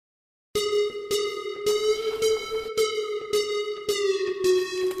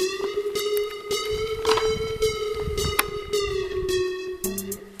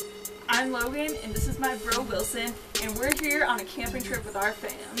Wilson, and we're here on a camping trip with our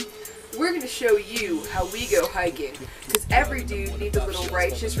fam. We're going to show you how we go hiking, because every dude needs a little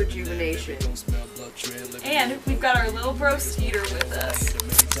righteous rejuvenation. And we've got our little bro Skeeter with us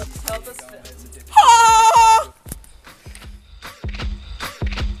to help us film.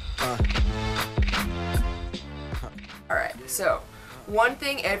 Alright, so, one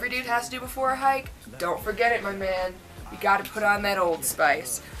thing every dude has to do before a hike, don't forget it, my man. You gotta put on that Old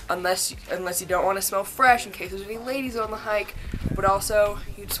Spice. Unless you don't want to smell fresh in case there's any ladies on the hike, but also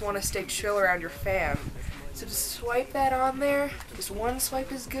you just want to stay chill around your fam. So just swipe that on there. Just one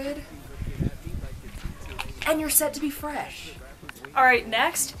swipe is good. And you're set to be fresh. Alright,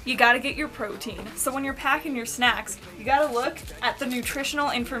 next, you gotta get your protein. So when you're packing your snacks, you gotta look at the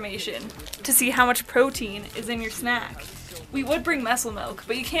nutritional information to see how much protein is in your snack. We would bring muscle milk,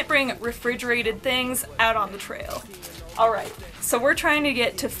 but you can't bring refrigerated things out on the trail. Alright, so we're trying to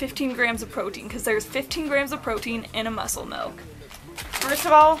get to 15 grams of protein because there's 15 grams of protein in a muscle milk. First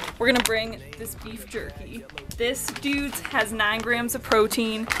of all, we're gonna bring this beef jerky. This dude's has 9 grams of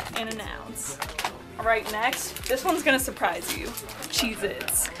protein in an ounce. Alright, next, this one's gonna surprise you.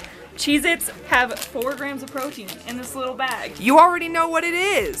 Cheez-Its. Cheez-Its have 4 grams of protein in this little bag. You already know what it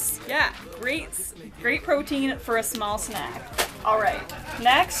is! Yeah, great protein for a small snack. Alright,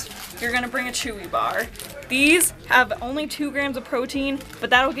 next, you're gonna bring a Chewy bar. These have only 2 grams of protein, but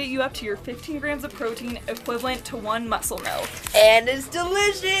that'll get you up to your 15 grams of protein equivalent to 1 muscle milk. And it's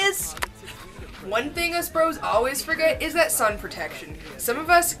delicious! One thing us bros always forget is that sun protection. Some of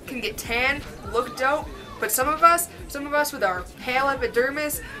us can get tan, look dope, but some of us with our pale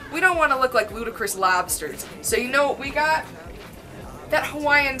epidermis, we don't want to look like ludicrous lobsters. So you know what we got? That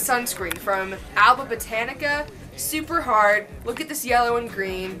Hawaiian sunscreen from Alba Botanica. Super hard. Look at this yellow and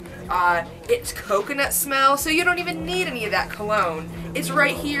green. It's coconut smell, so you don't even need any of that cologne. It's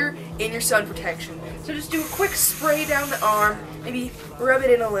right here in your sun protection. So just do a quick spray down the arm, maybe rub it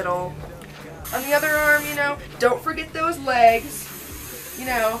in a little. On the other arm, you know, don't forget those legs, you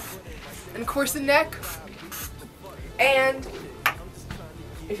know, and of course the neck. And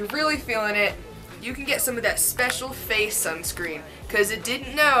if you're really feeling it, you can get some of that special face sunscreen, because it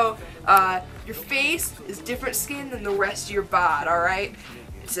didn't know your face is different skin than the rest of your bod, alright?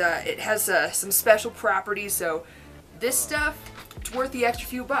 It has some special properties, so this stuff, it's worth the extra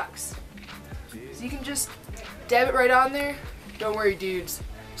few bucks. So you can just dab it right on there. Don't worry, dudes.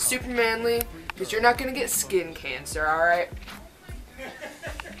 Super manly, because you're not going to get skin cancer, alright?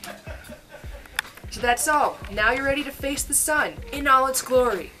 So that's all. Now you're ready to face the sun in all its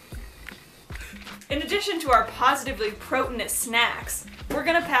glory. In addition to our positively proteinous snacks, we're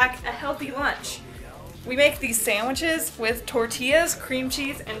gonna pack a healthy lunch. We make these sandwiches with tortillas, cream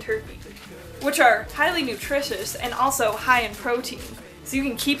cheese, and turkey, which are highly nutritious and also high in protein, so you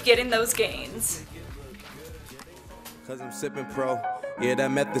can keep getting those gains. Cause I'm sipping pro, yeah,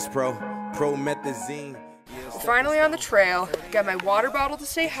 that met this promethazine. We're finally on the trail. Got my water bottle to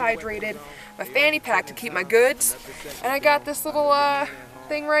stay hydrated, my fanny pack to keep my goods, and I got this little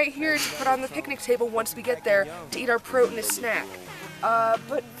thing right here to put on the picnic table once we get there to eat our proteinous snack.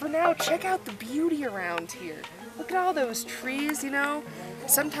 But for now, check out the beauty around here. Look at all those trees, you know?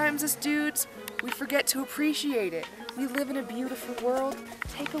 Sometimes as dudes, we forget to appreciate it. We live in a beautiful world.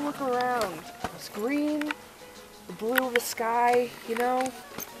 Take a look around. It's green, the blue of the sky, you know?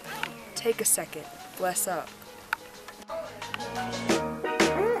 Take a second. Bless up.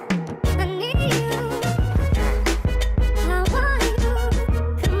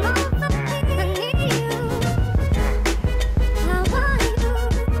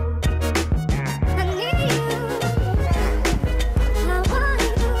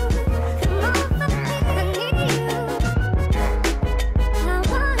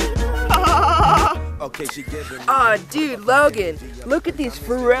 Aw, dude, Logan, look at these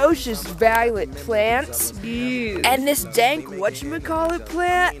ferocious violet plants. Dude. And this dank whatchamacallit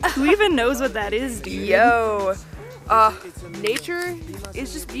plant. Who even knows what that is, dude? Yo. Nature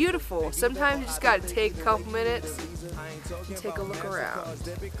is just beautiful. Sometimes you just gotta take a couple minutes and take a look around.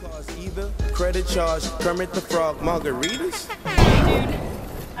 Credit charge, Kermit the Frog, margaritas? Hey, dude.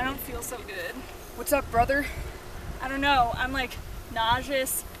 I don't feel so good. What's up, brother? I don't know. I'm like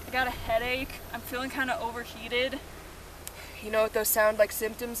nauseous. I got a headache. I'm feeling kind of overheated. You know what those sound like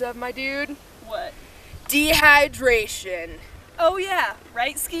symptoms of, my dude? What? Dehydration. Oh yeah,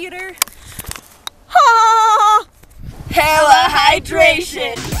 right, Skeeter? Ha! Hella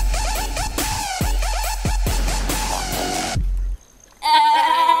hydration.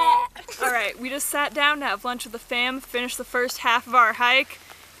 Alright, we just sat down to have lunch with the fam, finished the first half of our hike.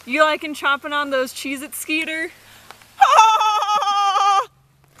 You liking chomping on those Cheez-Its, Skeeter?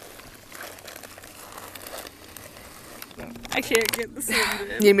 can't get the swims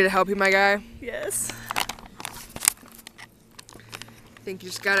in. Need me to help you, my guy? Yes. I think you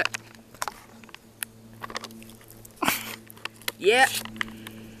just gotta... Yeah.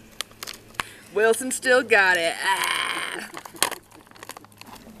 Wilson still got it. Ah.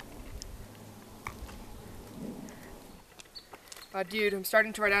 Dude, I'm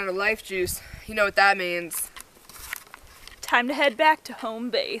starting to run out of life juice. You know what that means. Time to head back to home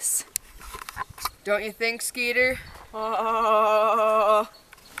base. Don't you think, Skeeter? Alright,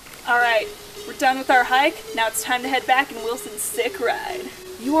 we're done with our hike. Now it's time to head back in Wilson's sick ride.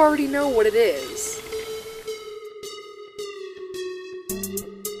 You already know what it is.